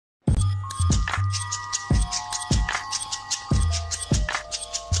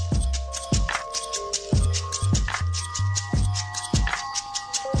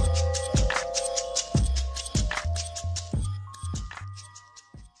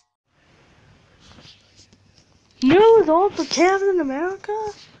You know it's all for Captain America?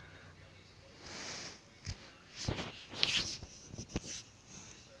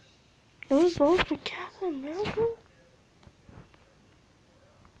 It was all for Captain America?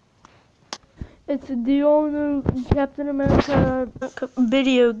 It's the all-new Captain America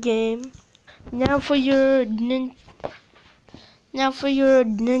video game. Now for your Nintendo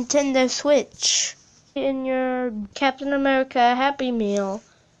Switch. In your Captain America Happy Meal.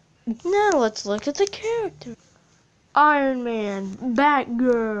 Now let's look at the characters. Iron Man,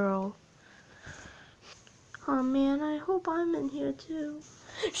 Batgirl. Oh man, I hope I'm in here too.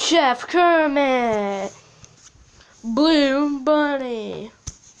 Chef Kermit. Blue Bunny.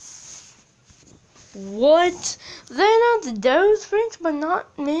 What? They announced those things, but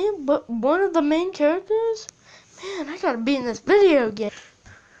not me, but one of the main characters? Man, I gotta be in this video game.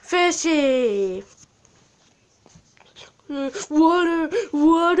 Fishy. Water.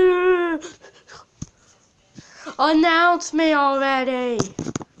 Announce me already.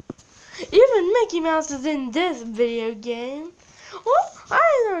 Even Mickey Mouse is in this video game. Oh,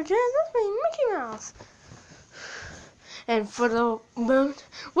 I understand. That's me, Mickey Mouse. And for the moment,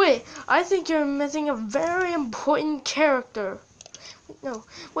 wait, I think you're missing a very important character. No,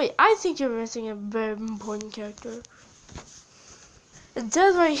 wait, I think you're missing a very important character. It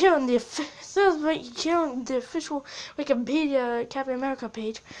says right here on the official Wikipedia Captain America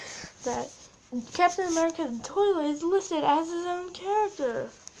page that Captain America's toilet is listed as his own character.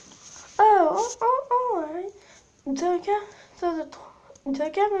 Alright. So the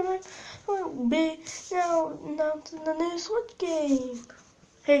Captain America will be now announced in the new Switch game.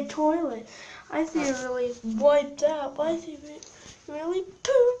 Hey, toilet, I see you really wiped out. I see you really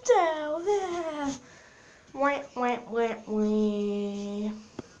pooped out. Yeah. Wah.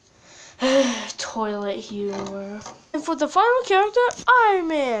 Toilet humor. And for the final character, Iron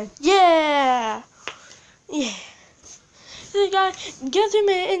Man. Yeah. The guy gets him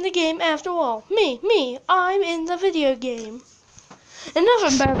in the game after all. Me, I'm in the video game.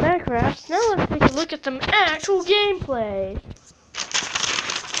 Enough about Minecraft. Now let's take a look at some actual gameplay.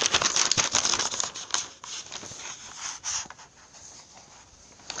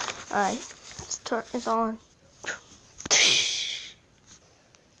 Alright, let's turn this on.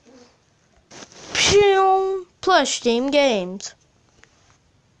 Plus Steam Games.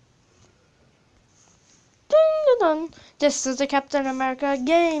 Dun. This is the Captain America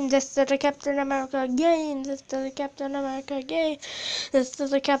game. This is the Captain America game. This is the Captain America game. This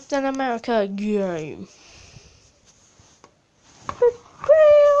is the Captain America game.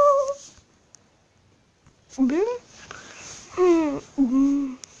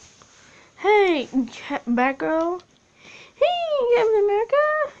 Hey, Batgirl. Hey, Captain America.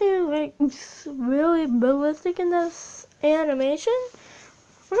 You're like really ballistic in this animation.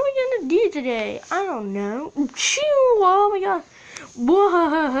 What are we gonna do today? I don't know. Shoo! Oh my god.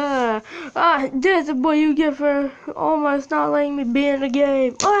 This is what you get for almost not letting me be in the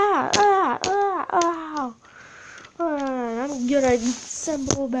game. I'm gonna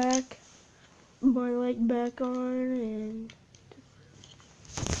assemble back my leg back on and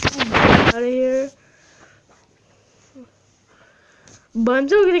get out of here. But I'm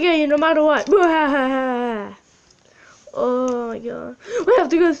still gonna get you no matter what. Oh my god. We have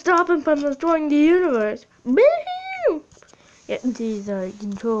to go stop him from destroying the universe. Yeah, these are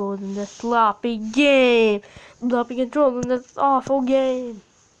controls in this sloppy game. Sloppy controls in this awful game.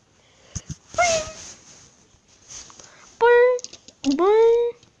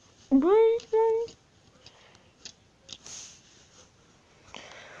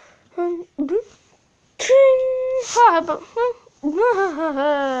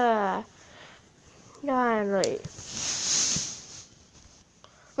 Alright.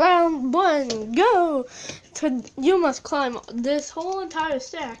 Round 1, go! You must climb this whole entire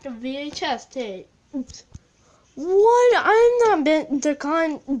stack of VHS tape. Oops. What? I'm not been to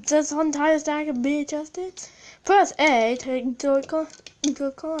climb this entire stack of VHS tape. Press A to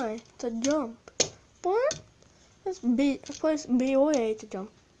climb, to jump. What? Press B or A to jump.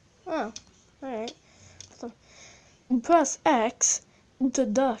 Oh, alright. So, press X to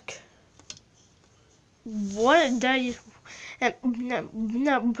duck. What did you...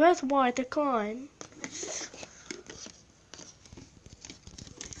 Now press Y to climb.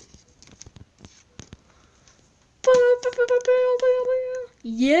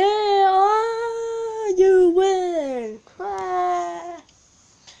 Yeah, you win.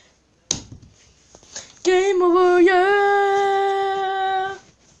 Game over, yeah.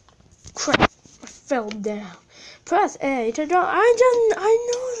 Crap, I fell down. Press A to jump. I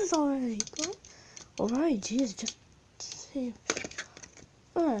know this already. Alright, jeez, just see.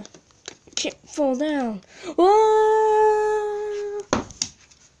 fall down. Whoa!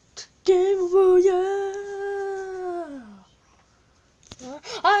 Game over, yeah!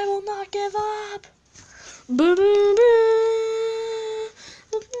 I will not give up!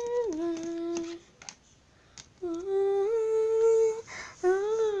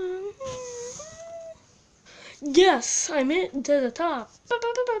 Yes, I made it to the top.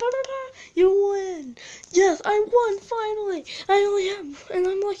 You win. Yes, I won finally. And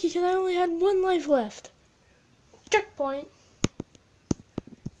I'm lucky because I only had 1 life left. Checkpoint.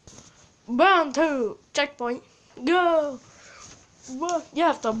 Round 2. Checkpoint. Go. Well, you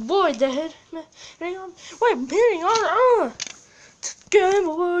have to avoid the hit. Hang on. Wait, hitting on. Game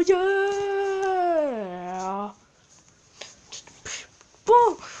over, yeah.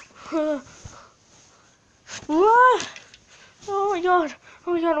 Boom. What? Oh my god.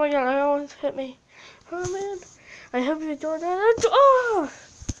 Oh my god, oh my god. I almost hit me. Oh man. I hope you enjoyed that. Oh!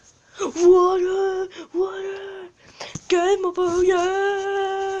 Water! Water! Game over,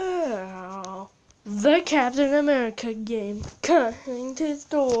 yeah! The Captain America game coming to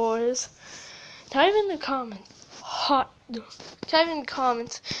stores. Type in the comments. Type in the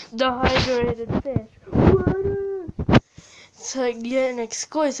comments. Dehydrated fish. Water! To get an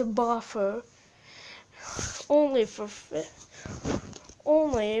exclusive offer. Only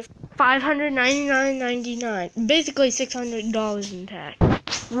 $599.99. Basically $600 in tax.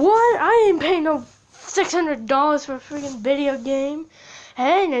 What? I ain't paying no $600 for a freaking video game.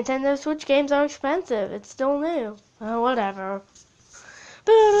 Hey, Nintendo Switch games are expensive. It's still new. Whatever.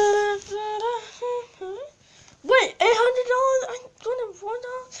 Wait, $800? I'm gonna $4? I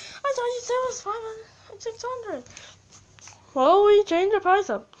thought you said it was 500, 600. Well, we changed the price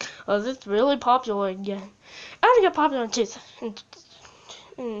up. Oh, it's really popular again. I have to get popular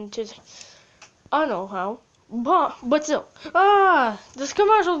in Tuesday. I know how. But still. This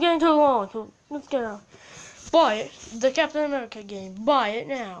commercial's getting too long. So let's get out. Buy it. The Captain America game. Buy it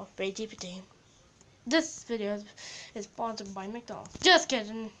now. Team. This video is sponsored by McDonald's. Just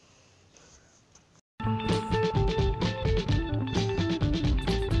kidding.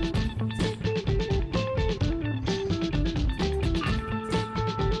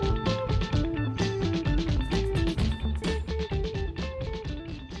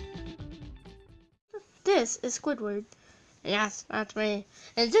 This is Squidward. Yes, that's me.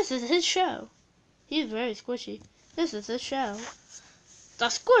 And this is his show. He's very squishy. This is his show. The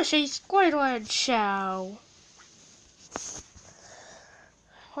Squishy Squidward Show.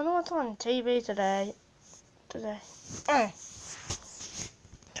 I wonder what's on TV today.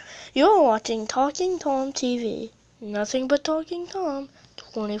 You're watching Talking Tom TV. Nothing but Talking Tom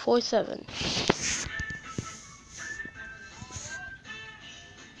 24/7.